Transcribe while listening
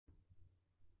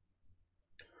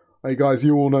Hey guys,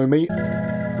 you all know me,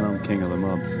 And I'm king of the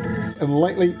mods. and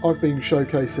lately I've been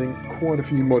showcasing quite a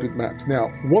few modded maps. Now,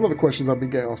 one of the questions I've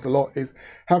been getting asked a lot is,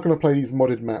 how can I play these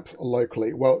modded maps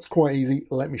locally? Well, it's quite easy,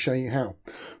 let me show you how.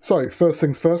 So, first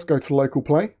things first, go to local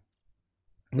play,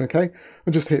 okay,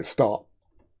 and just hit start.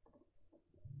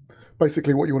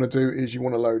 Basically what you want to do is you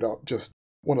want to load up just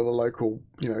one of the local,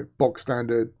 bog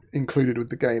standard, included with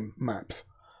the game maps.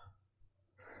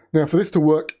 Now, for this to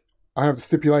work, I have to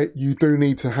stipulate you do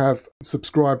need to have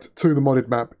subscribed to the modded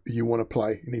map you want to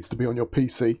play. It needs to be on your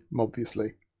PC,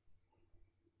 obviously.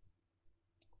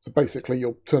 So basically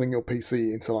you're turning your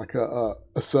PC into like a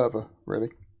server, really.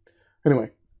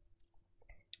 Anyway,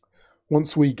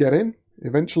 once we get in,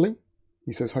 eventually,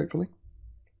 he says hopefully,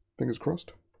 fingers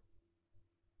crossed,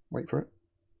 wait for it.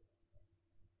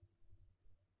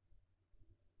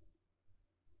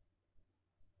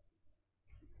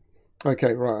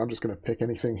 Okay, right, I'm just going to pick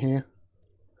anything here.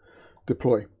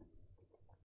 Deploy.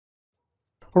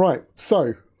 Alright,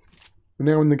 so, we're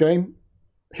now in the game.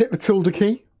 Hit the tilde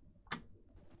key,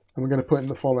 and we're going to put in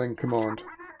the following command.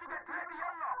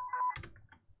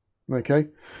 Okay,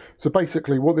 so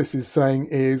basically what this is saying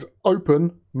is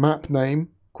open map name,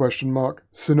 question mark,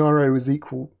 scenario is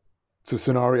equal to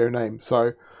scenario name.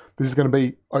 So this is going to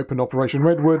be open Operation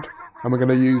Redwood, and we're going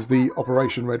to use the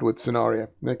Operation Redwood scenario.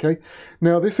 Okay,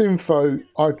 now this info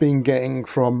I've been getting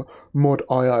from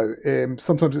mod.io.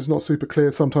 Sometimes it's not super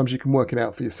clear, sometimes you can work it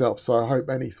out for yourself. So I hope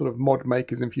any sort of mod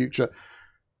makers in future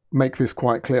make this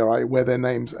quite clear, right, where their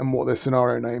names and what their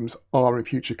scenario names are in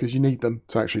future, because you need them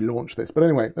to actually launch this. But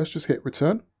anyway, let's just hit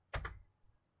return.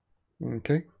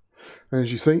 Okay, and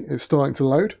as you see, it's starting to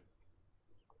load.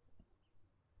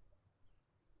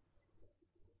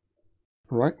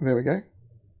 Right, there we go.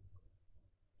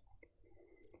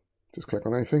 Just click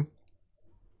on anything.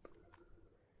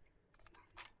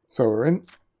 So we're in.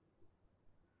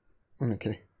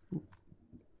 Okay.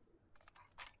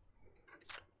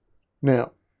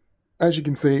 Now, as you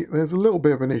can see, there's a little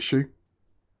bit of an issue.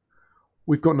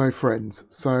 We've got no friends.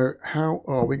 So how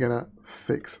are we going to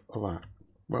fix that?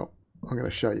 Well, I'm going to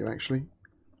show you actually.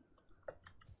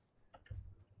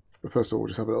 But first of all, we'll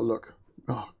just have a little look.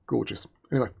 Oh, gorgeous.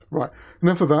 Anyway, right.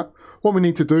 Enough of that. What we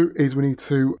need to do is we need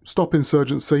to stop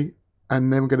Insurgency,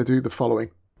 and then we're going to do the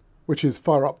following, which is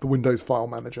fire up the Windows File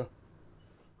Manager.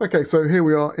 Okay, so here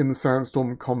we are in the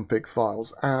Sandstorm config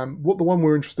files. What the one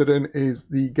we're interested in is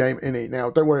the game.ini. Now,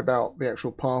 don't worry about the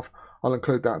actual path. I'll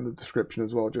include that in the description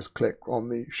as well. Just click on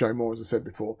the show more, as I said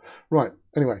before. Right,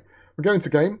 anyway, we're going to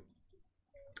game,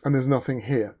 and there's nothing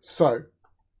here. So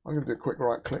I'm going to do a quick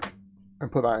right click and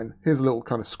put that in. Here's a little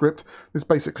kind of script. This is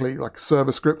basically like a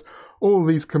server script. All of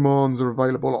these commands are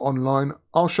available online.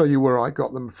 I'll show you where I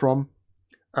got them from.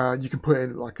 You can put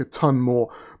in like a ton more,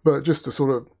 but just to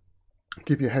sort of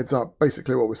give you a heads up,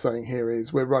 basically what we're saying here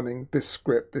is we're running this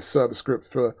script, this server script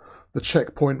for the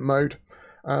checkpoint mode.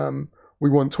 We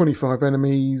want 25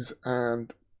 enemies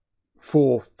and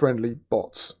 4 friendly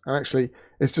bots. And actually,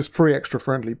 it's just 3 extra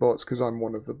friendly bots because I'm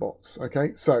one of the bots. Okay,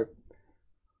 so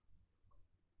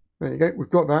there you go. We've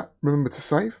got that. Remember to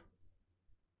save.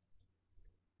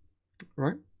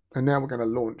 Right, and now we're going to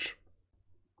launch.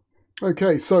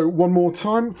 Okay, so one more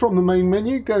time from the main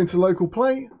menu, go into local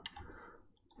play,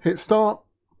 hit start.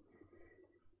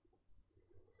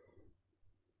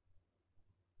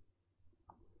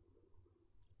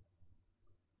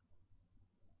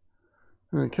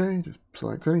 Okay, just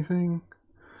select anything,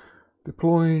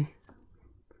 deploy,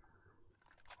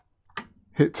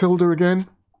 hit tilde again,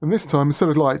 and this time instead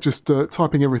of like just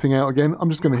typing everything out again,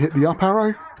 I'm just going to hit the up arrow.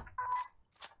 As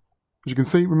you can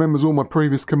see, remembers all my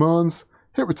previous commands.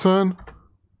 Hit return.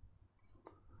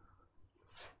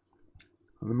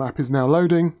 And the map is now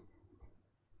loading.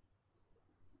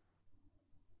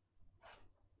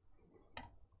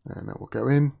 And now we'll go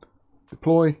in,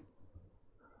 deploy.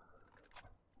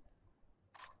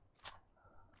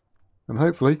 And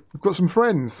hopefully we've got some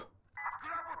friends.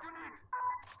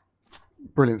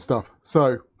 Brilliant stuff.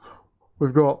 So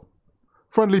we've got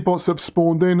friendly bots that have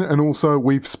spawned in, and also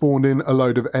we've spawned in a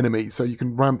load of enemies. So you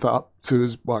can ramp that up to,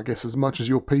 as much as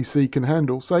your PC can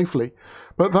handle safely.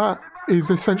 But that is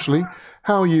essentially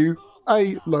how you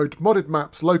A, load modded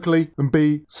maps locally, and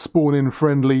B, spawn in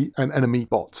friendly and enemy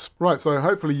bots. Right, so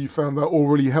hopefully you found that all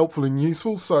really helpful and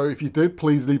useful. So if you did,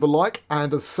 please leave a like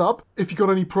and a sub. If you've got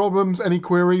any problems, any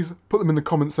queries, put them in the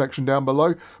comment section down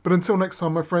below. But until next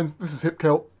time, my friends, this is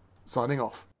HippCelt, signing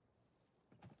off.